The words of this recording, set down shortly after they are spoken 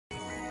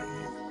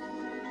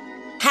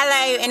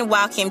Hello and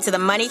welcome to the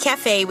Money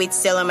Cafe with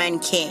Solomon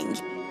King.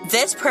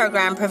 This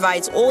program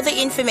provides all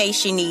the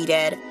information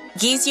needed,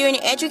 gives you an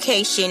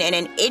education and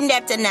an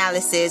in-depth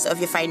analysis of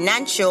your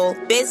financial,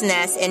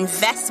 business,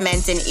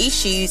 investments, and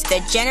issues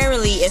that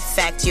generally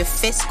affect your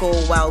fiscal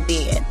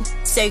well-being.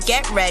 So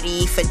get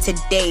ready for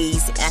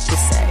today's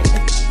episode.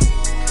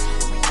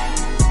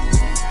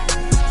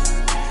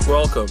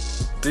 Welcome.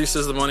 This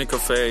is the Money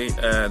Cafe,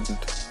 and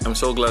I'm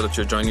so glad that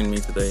you're joining me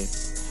today.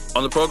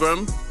 On the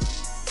program,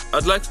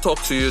 I'd like to talk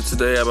to you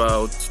today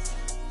about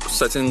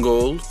setting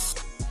goals,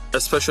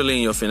 especially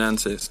in your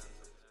finances.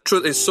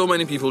 Truth is, so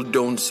many people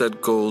don't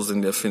set goals in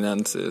their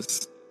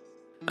finances.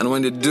 And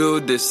when they do,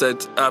 they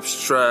set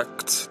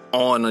abstract,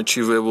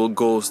 unachievable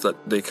goals that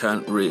they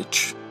can't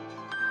reach.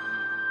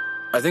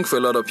 I think for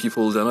a lot of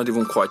people, they're not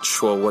even quite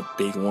sure what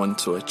they want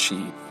to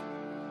achieve.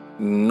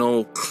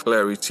 No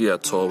clarity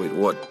at all with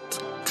what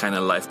kind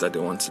of life that they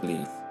want to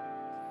live.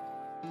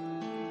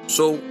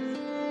 So,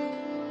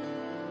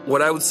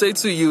 what I would say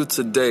to you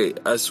today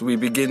as we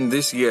begin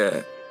this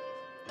year,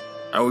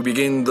 and we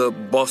begin the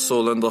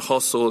bustle and the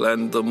hustle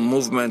and the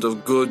movement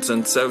of goods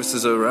and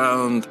services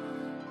around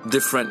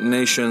different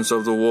nations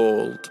of the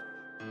world,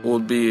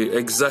 would be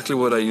exactly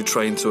what are you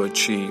trying to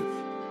achieve?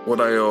 What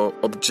are your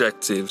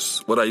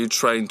objectives? What are you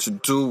trying to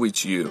do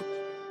with you?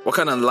 What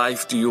kind of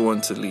life do you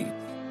want to live?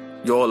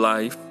 Your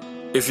life?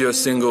 If you're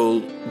single,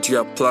 do you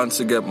have plans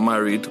to get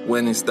married?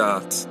 When is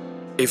that?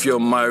 If you're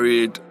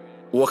married,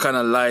 what kind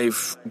of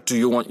life do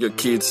you want your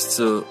kids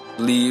to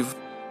live?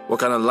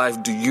 What kind of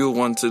life do you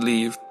want to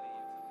live?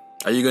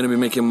 Are you going to be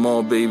making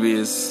more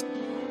babies?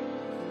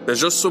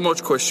 There's just so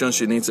much questions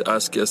you need to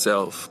ask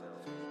yourself.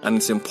 And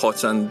it's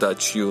important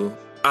that you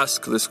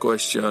ask these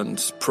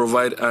questions,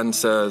 provide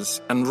answers,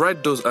 and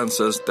write those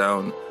answers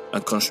down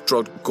and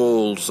construct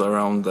goals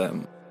around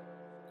them.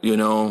 You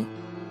know,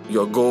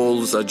 your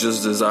goals are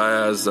just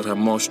desires that are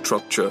more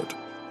structured.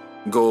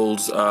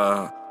 Goals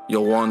are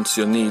your wants,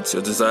 your needs,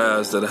 your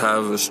desires that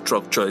have a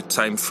structure, a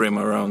time frame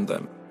around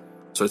them.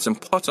 So it's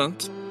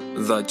important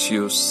that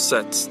you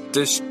set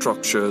these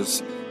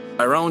structures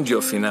around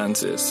your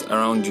finances,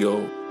 around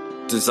your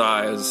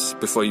desires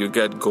before you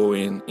get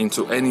going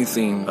into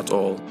anything at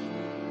all.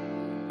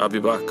 I'll be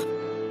back.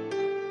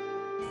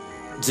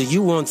 Do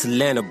you want to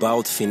learn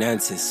about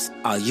finances?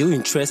 Are you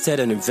interested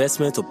in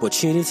investment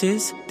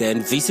opportunities?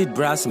 Then visit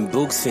Brass and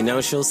Books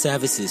Financial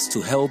Services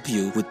to help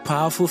you with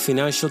powerful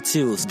financial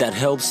tools that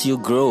helps you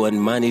grow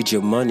and manage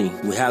your money.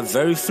 We have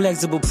very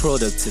flexible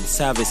products and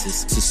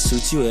services to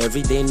suit your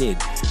everyday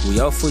needs. We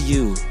offer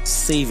you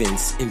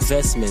savings,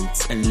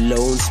 investments, and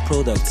loans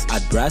products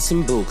at Brass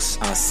and Books.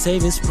 Our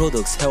savings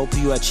products help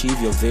you achieve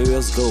your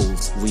various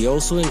goals. We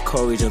also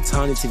encourage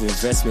alternative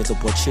investment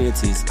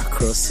opportunities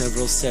across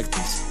several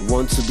sectors.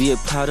 Want to be a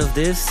part of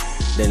this?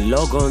 Then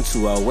log on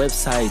to our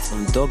website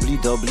on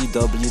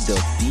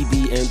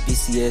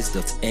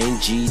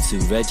www.bbmpcs.ng to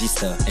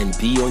register and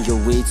be on your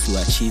way to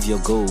achieve your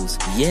goals.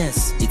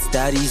 Yes, it's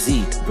that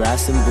easy.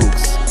 Brass and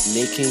Books,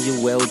 making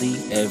you wealthy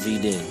every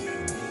day.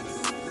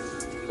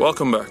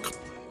 Welcome back.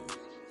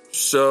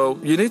 So,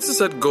 you need to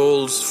set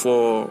goals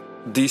for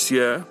this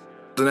year,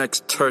 the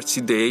next 30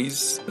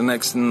 days, the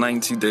next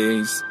 90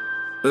 days,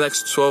 the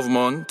next 12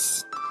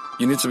 months.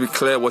 You need to be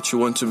clear what you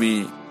want to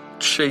be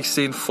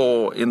chasing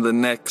for in the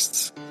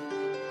next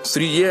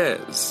 3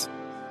 years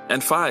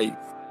and 5.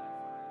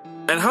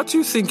 And how do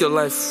you think your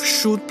life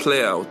should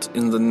play out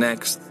in the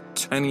next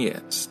 10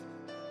 years?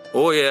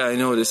 Oh yeah, I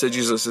know they say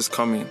Jesus is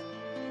coming,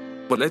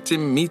 but let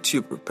him meet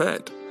you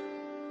prepared.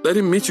 Let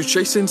him meet you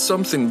chasing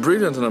something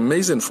brilliant and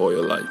amazing for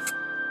your life.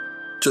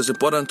 So it's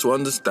important to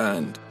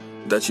understand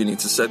that you need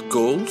to set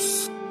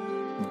goals,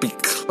 be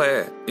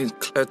clear in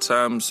clear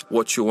terms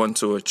what you want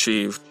to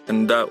achieve,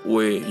 and that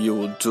way you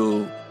will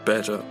do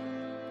better.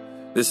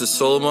 This is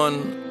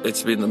Solomon.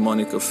 It's been the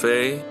Money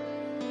Cafe.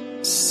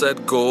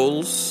 Set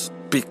goals.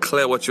 Be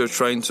clear what you're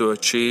trying to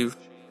achieve.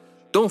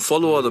 Don't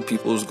follow other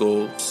people's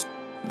goals.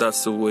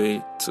 That's the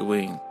way to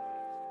win.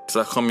 Does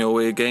that come your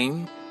way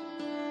again?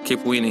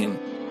 Keep winning.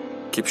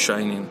 Keep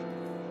shining.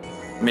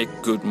 Make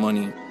good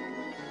money.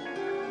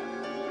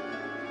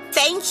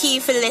 Thank you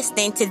for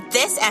listening to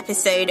this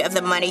episode of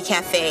the Money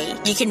Cafe.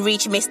 You can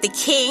reach Mr.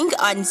 King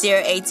on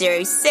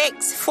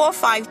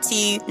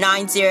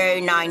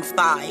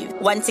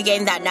 0806-452-9095. Once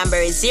again, that number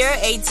is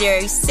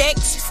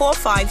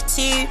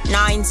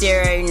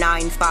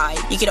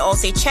 0806-452-9095. You can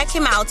also check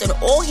him out on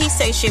all his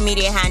social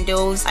media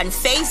handles on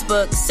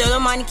Facebook,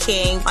 Solomon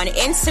King, on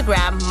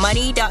Instagram,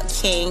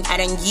 money.king,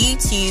 and on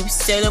YouTube,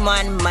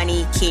 Solomon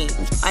Money King.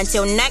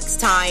 Until next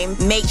time,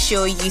 make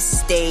sure you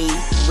stay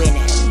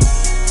winning.